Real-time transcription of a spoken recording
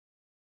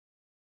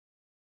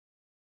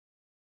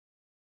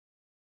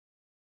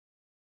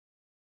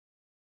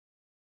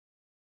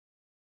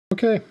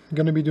Okay, I'm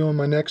going to be doing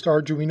my next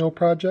Arduino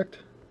project.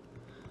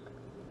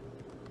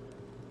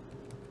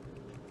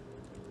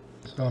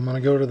 So I'm going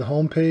to go to the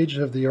home page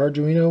of the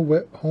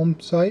Arduino home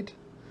site,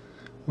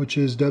 which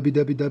is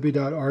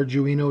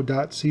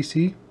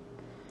www.arduino.cc.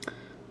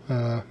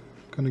 I'm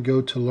going to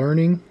go to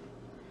Learning,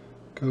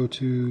 go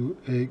to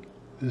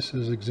this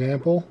is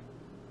Example.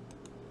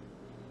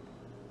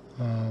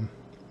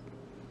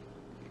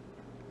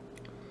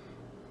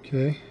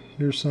 Okay,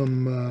 here's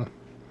some,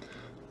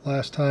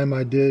 last time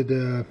I did,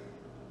 I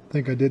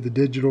think I did the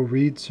digital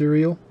read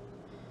serial.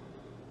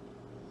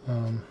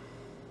 Now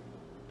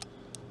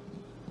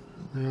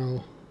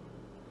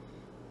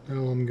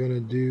I'm going to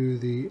do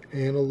the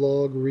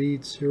analog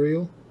read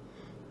serial,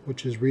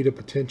 which is read a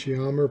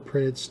potentiometer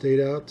printed state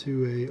out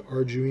to a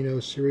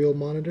Arduino serial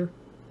monitor.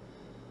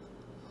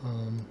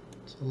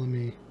 So let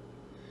me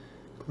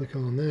click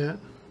on that.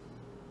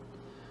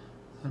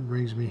 That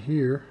brings me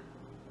here.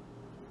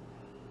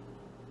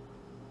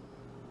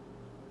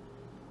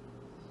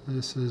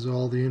 This is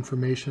all the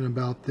information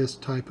about this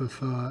type of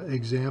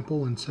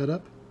example and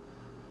setup.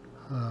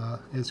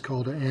 It's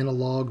called an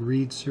analog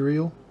read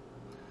serial.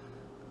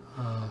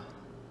 Let's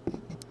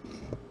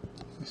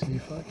see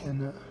if I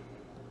can.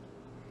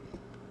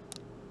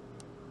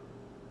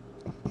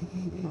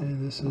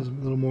 And this is a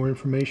little more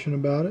information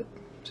about it.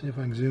 See if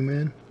I can zoom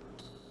in.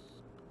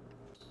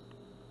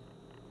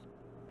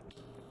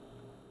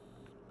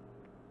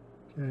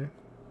 Okay.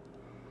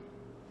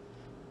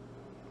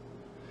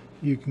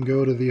 You can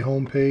go to the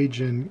home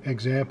page and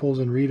examples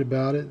and read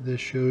about it.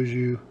 This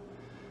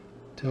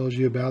tells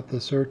you about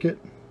the circuit.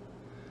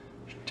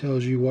 It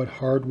tells you what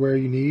hardware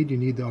you need. You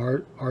need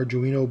the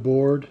Arduino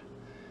board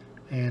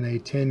and a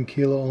 10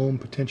 kilo ohm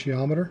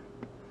potentiometer,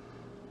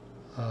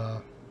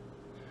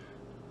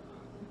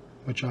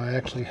 which I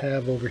actually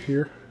have over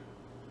here.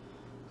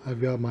 I've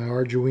got my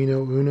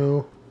Arduino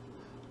Uno,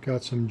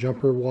 got some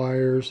jumper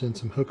wires and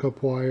some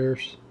hookup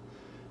wires.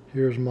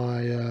 Here's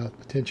my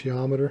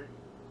potentiometer.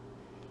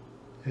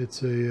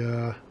 It's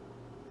a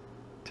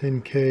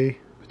 10K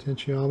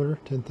potentiometer,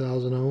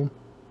 10,000 ohm.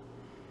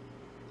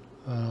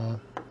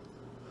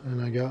 And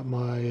I got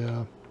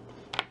my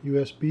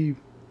USB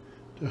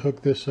to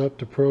hook this up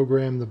to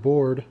program the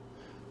board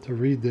to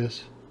read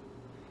this.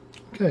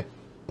 Okay,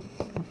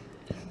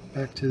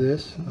 back to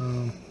this.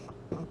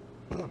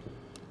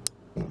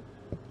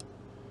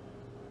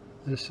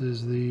 This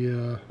is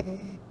the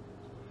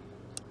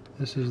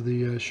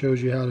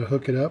shows you how to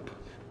hook it up.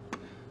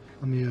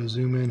 Let me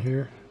zoom in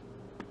here.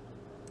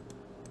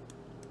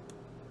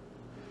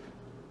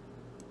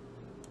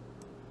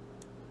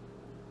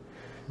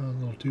 A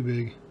little too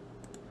big.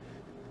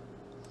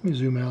 Let me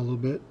zoom out a little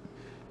bit.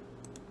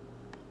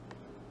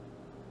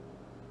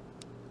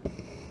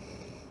 Okay,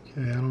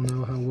 I don't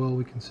know how well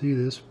we can see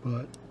this,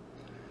 but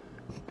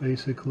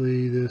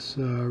basically this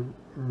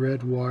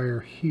red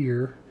wire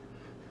here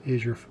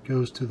is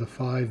goes to the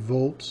 5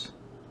 volts.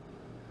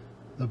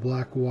 The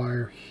black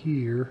wire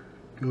here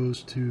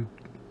goes to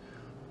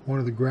one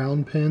of the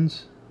ground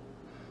pins.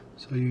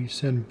 So you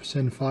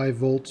send 5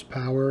 volts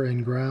power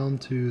and ground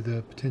to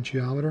the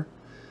potentiometer,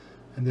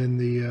 and then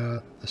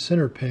the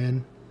center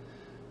pin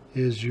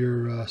is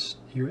your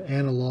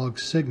analog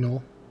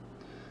signal,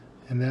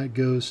 and that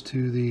goes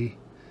to the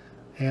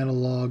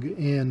analog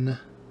in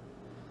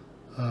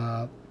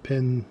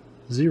pin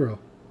 0.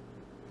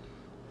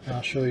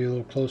 I'll show you a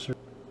little closer.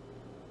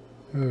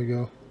 There we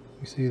go.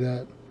 You see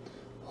that?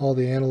 All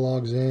the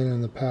analogs in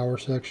and the power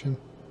section.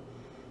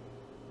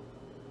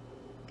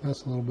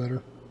 That's a little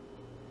better.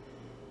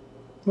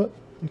 But,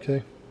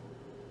 okay.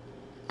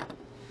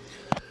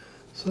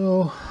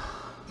 So,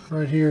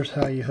 right here is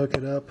how you hook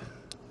it up.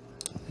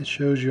 It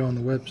shows you on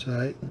the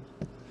website.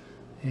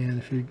 And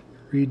if you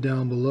read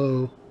down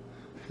below,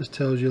 this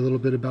tells you a little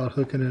bit about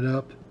hooking it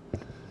up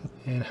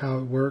and how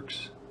it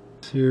works.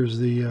 Here's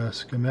the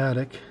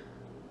schematic.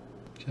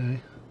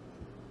 Okay.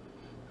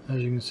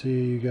 As you can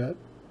see, you got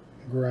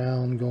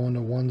ground going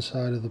to one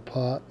side of the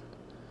pot,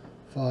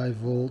 5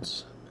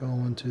 volts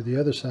going to the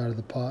other side of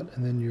the pot,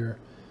 and then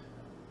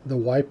the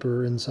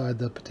wiper inside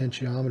the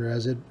potentiometer,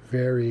 as it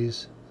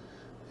varies,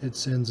 it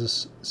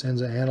sends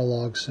an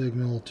analog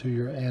signal to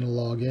your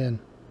analog in.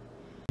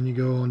 And you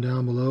go on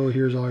down below,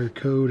 here's all your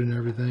code and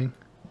everything.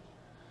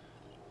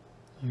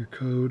 Your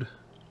code.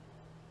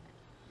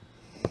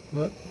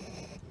 But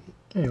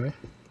anyway,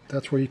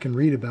 that's where you can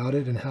read about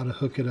it and how to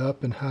hook it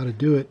up and how to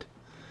do it.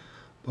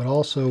 But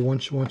also,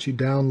 once you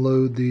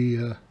download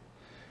you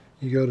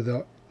go to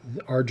the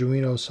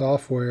Arduino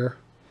software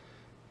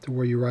to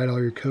where you write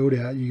all your code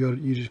at.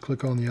 You just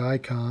click on the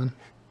icon.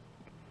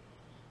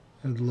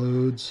 It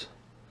loads.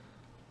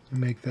 You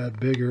make that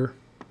bigger.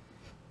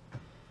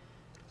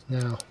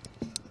 Now,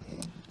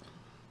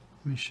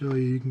 let me show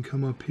you. You can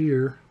come up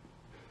here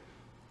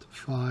to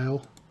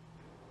File,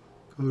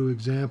 go to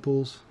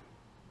Examples,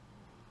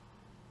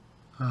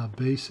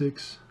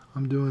 Basics.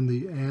 I'm doing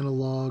the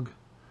analog.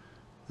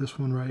 This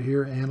one right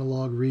here,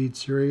 analog read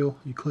serial.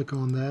 You click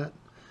on that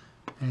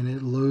and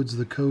it loads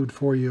the code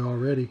for you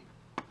already.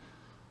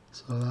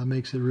 So that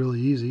makes it really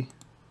easy.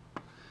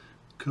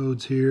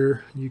 code's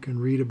here. You can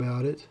read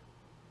about it,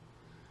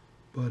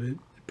 but it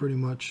pretty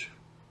much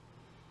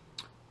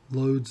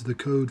loads the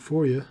code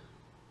for you,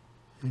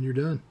 and you're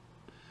done.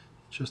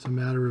 It's just a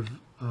matter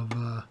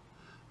of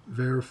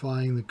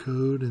verifying the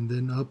code and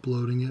then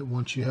uploading it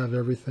once you have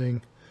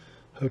everything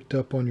hooked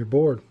up on your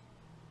board.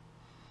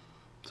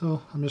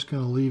 So I'm just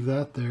going to leave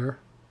that there.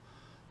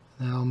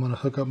 Now I'm going to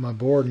hook up my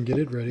board and get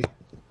it ready.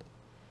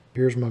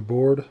 Here's my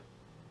board.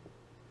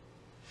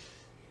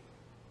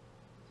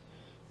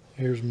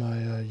 Here's my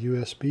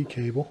USB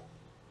cable.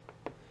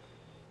 I'm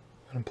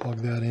going to plug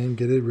that in,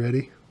 get it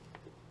ready.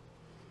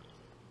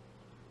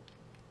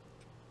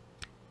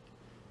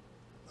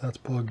 That's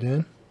plugged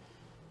in.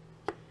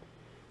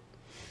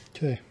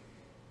 Okay.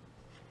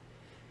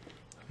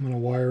 I'm going to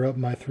wire up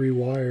my 3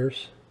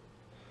 wires.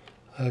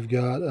 I've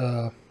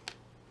got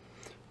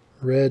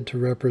red to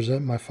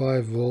represent my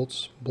 5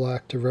 volts,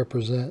 black to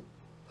represent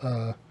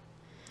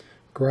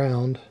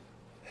ground,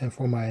 and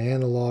for my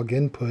analog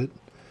input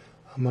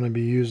I'm going to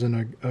be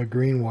using a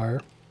green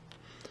wire.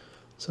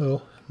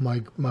 So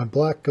my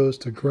black goes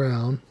to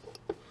ground,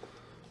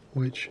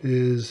 which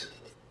is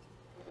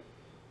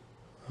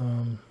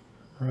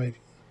right.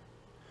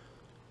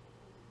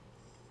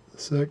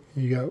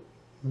 You got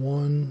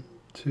 1,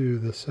 2.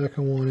 The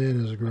second one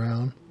in is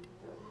ground.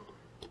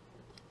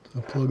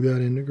 So plug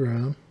that into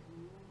ground.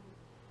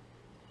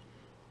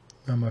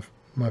 Now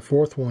my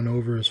fourth one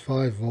over is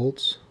 5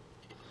 volts.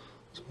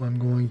 So I'm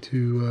going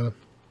to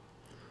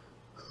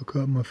hook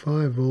up my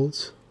 5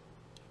 volts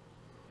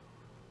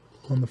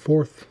on the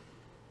 4th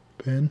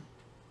pin.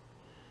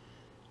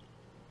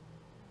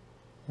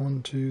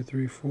 1, 2,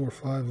 3, 4,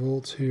 5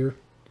 volts here.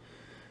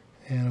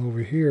 And over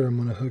here I'm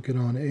going to hook it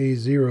on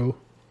A0,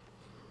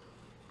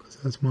 because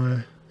that's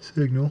my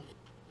signal.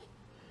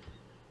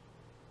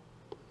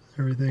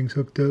 Everything's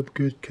hooked up,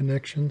 good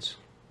connections.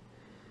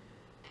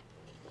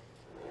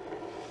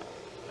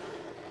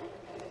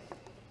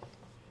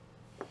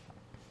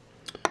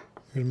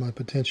 Here's my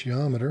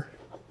potentiometer.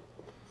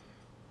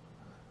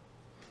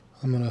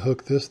 I'm going to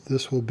hook this.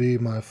 This will be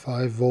my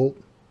 5 volt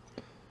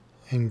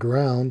and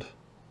ground.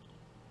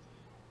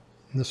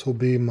 And this will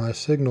be my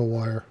signal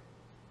wire.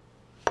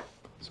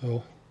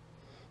 So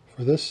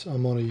for this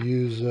I'm going to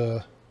use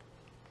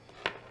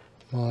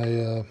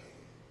my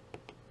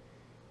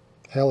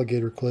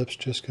alligator clips,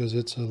 just because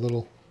it's a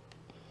little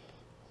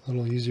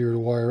easier to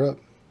wire up.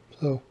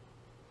 So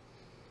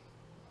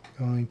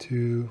I'm going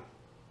to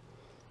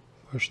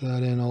push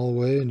that in all the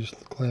way and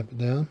just clamp it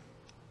down.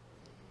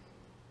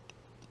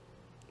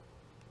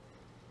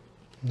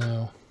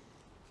 Now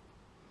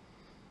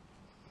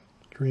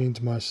green's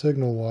my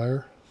signal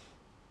wire,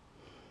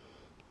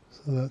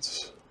 so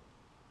that's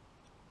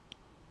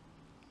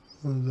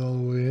all the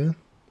way in.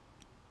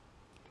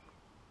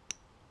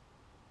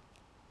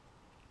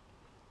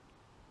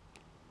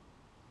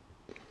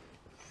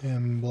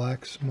 And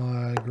black's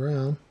my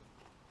ground.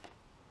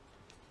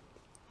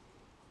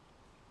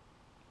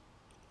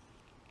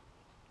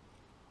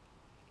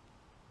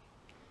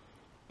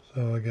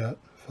 So I got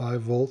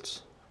 5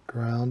 volts,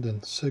 ground,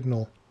 and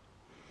signal.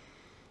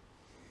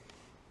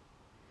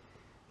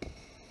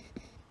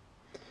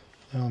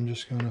 Now I'm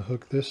just going to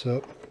hook this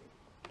up,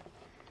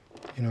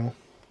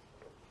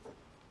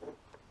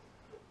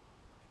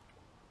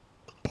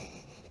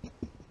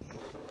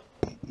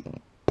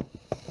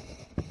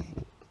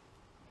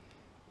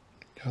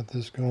 got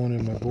this going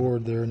in my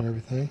board there and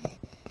everything,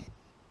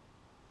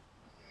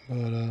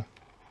 but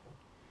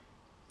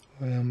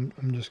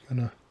I'm just going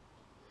to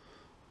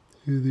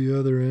do the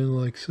other end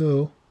like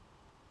so.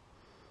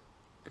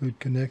 Good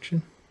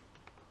connection.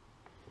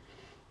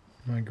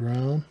 My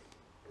ground.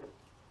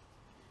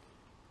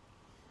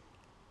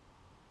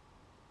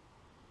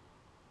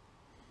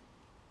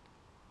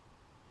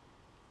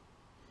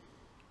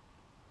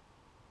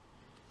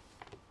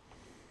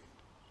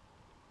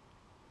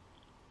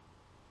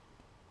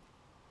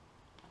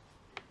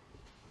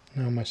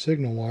 Now my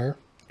signal wire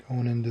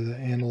going into the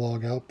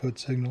analog output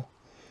signal.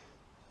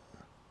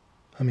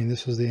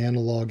 This is the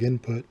analog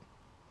input.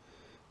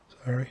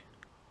 Sorry.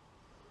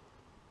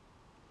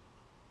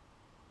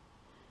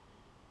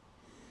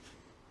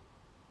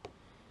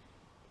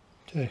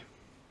 Okay.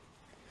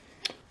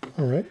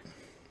 Alright.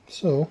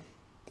 So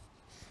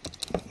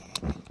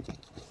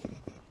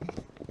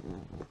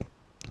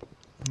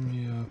let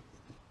me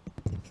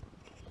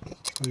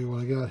show you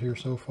what I got here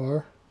so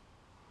far.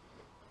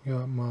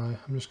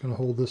 I'm just going to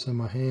hold this in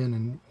my hand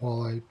and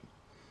while I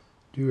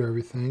do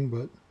everything,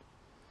 but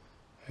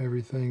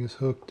everything is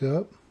hooked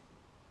up,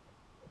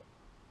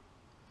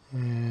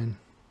 and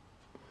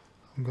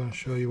I'm going to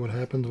show you what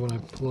happens when I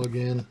plug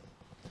in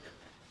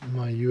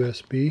my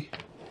USB.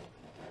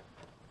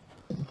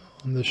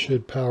 And this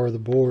should power the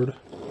board.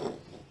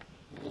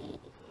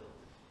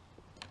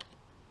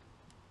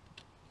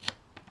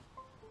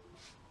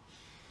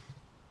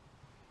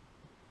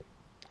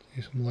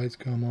 See some lights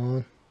come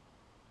on.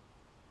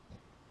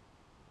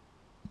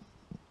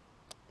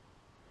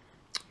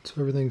 So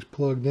everything's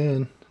plugged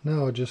in.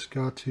 Now I just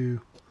got to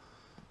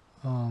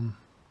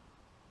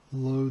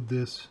load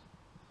this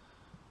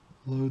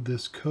load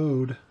this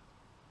code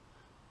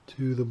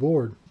to the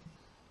board.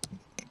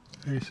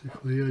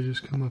 Basically, I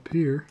just come up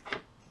here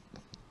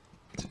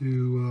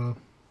to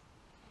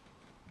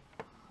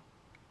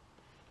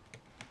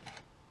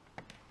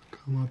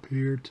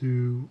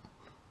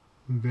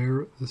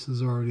this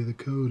is already the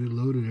code, it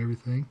loaded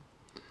everything.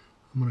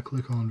 I'm going to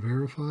click on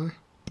verify.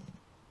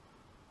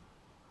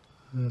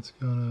 That's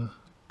going to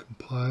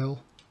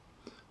compile.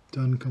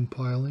 Done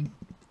compiling.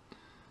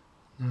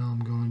 Now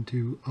I'm going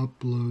to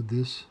upload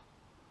this.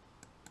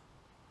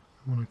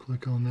 I want to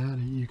click on that.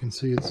 You can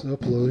see it's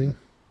uploading.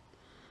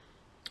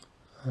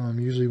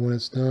 Usually when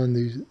it's done,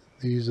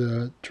 these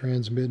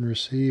transmit and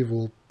receive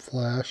will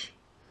flash,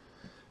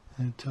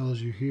 and it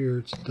tells you here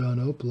it's done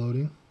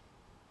uploading.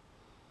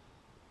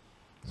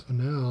 So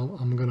now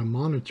I'm going to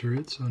monitor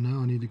it. So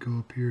now I need to go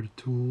up here to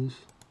Tools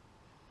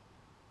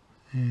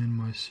and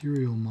my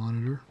serial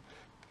monitor.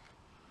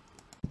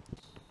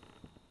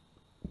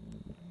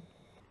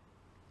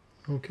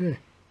 Okay.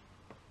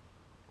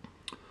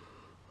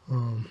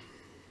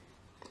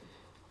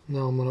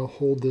 Now I'm going to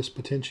hold this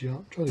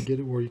potentiometer. Try to get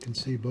it where you can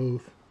see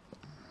both.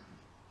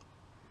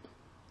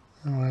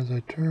 Now as I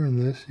turn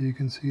this, you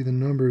can see the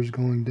numbers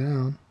going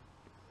down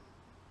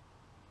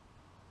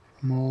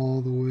from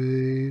all the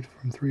way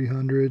from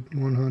 300,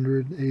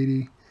 100,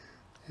 80.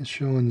 It's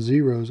showing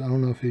zeros. I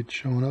don't know if it's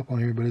showing up on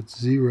here, but it's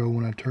 0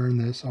 when I turn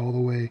this all the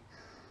way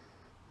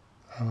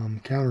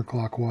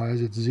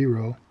counterclockwise. It's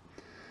 0.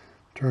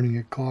 Turning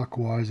it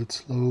clockwise, it's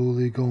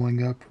slowly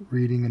going up,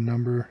 reading a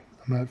number.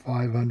 I'm at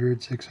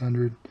 500,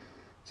 600,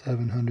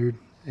 700,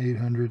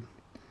 800,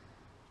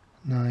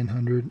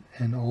 900,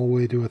 and all the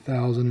way to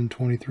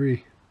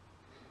 1023.